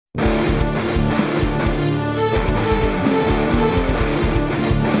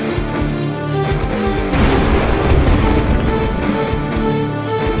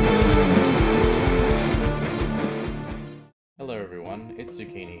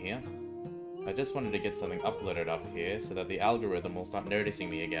here. I just wanted to get something uploaded up here so that the algorithm will start noticing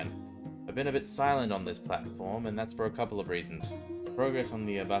me again. I've been a bit silent on this platform, and that's for a couple of reasons. Progress on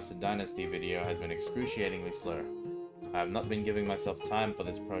the Abbasid Dynasty video has been excruciatingly slow. I have not been giving myself time for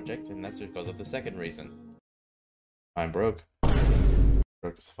this project, and that's because of the second reason. I'm broke.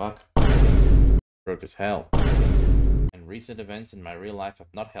 Broke as fuck. Broke as hell. And recent events in my real life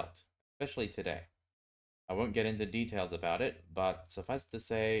have not helped, especially today. I won't get into details about it, but suffice to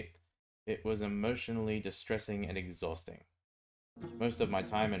say, it was emotionally distressing and exhausting. Most of my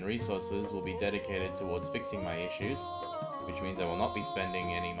time and resources will be dedicated towards fixing my issues, which means I will not be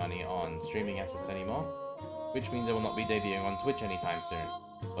spending any money on streaming assets anymore, which means I will not be debuting on Twitch anytime soon.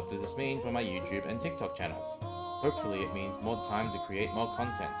 What does this mean for my YouTube and TikTok channels? Hopefully it means more time to create more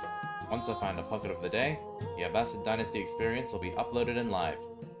content. Once I find a pocket of the day, the Abbasid Dynasty experience will be uploaded and live.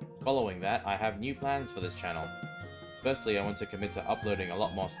 Following that, I have new plans for this channel. Firstly, I want to commit to uploading a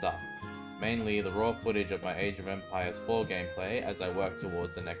lot more stuff. Mainly the raw footage of my Age of Empires 4 gameplay as I work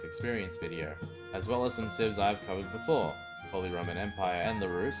towards the next experience video, as well as some civs I've covered before, Holy Roman Empire and the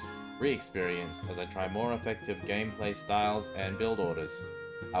Rus, re-experienced as I try more effective gameplay styles and build orders.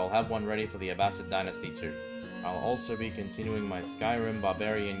 I will have one ready for the Abbasid Dynasty too. I'll also be continuing my Skyrim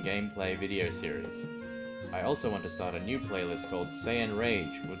Barbarian gameplay video series. I also want to start a new playlist called Saiyan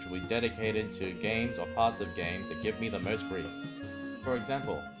Rage, which will be dedicated to games or parts of games that give me the most grief. For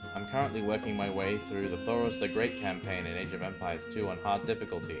example, I'm currently working my way through the Thoros the Great campaign in Age of Empires 2 on hard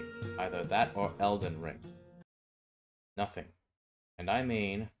difficulty, either that or Elden Ring. Nothing, and I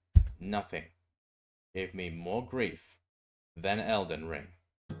mean nothing, gave me more grief than Elden Ring.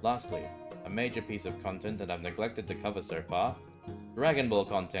 Lastly, a major piece of content that I've neglected to cover so far, Dragon Ball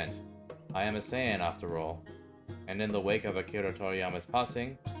content. I am a Saiyan after all, and in the wake of Akira Toriyama's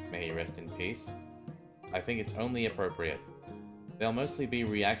passing, may he rest in peace, I think it's only appropriate. They'll mostly be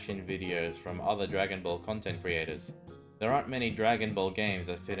reaction videos from other Dragon Ball content creators. There aren't many Dragon Ball games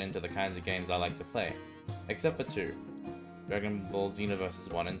that fit into the kinds of games I like to play, except for two, Dragon Ball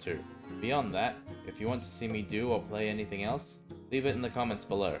Xenoverse 1 and 2. Beyond that, if you want to see me do or play anything else, leave it in the comments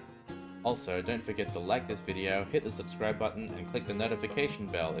below. Also, don't forget to like this video, hit the subscribe button, and click the notification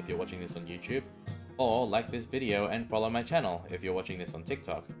bell if you're watching this on YouTube, or like this video and follow my channel if you're watching this on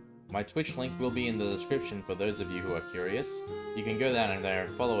TikTok. My Twitch link will be in the description for those of you who are curious. You can go down in there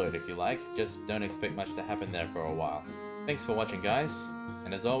and follow it if you like, just don't expect much to happen there for a while. Thanks for watching guys,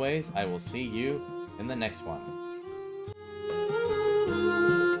 and as always, I will see you in the next one.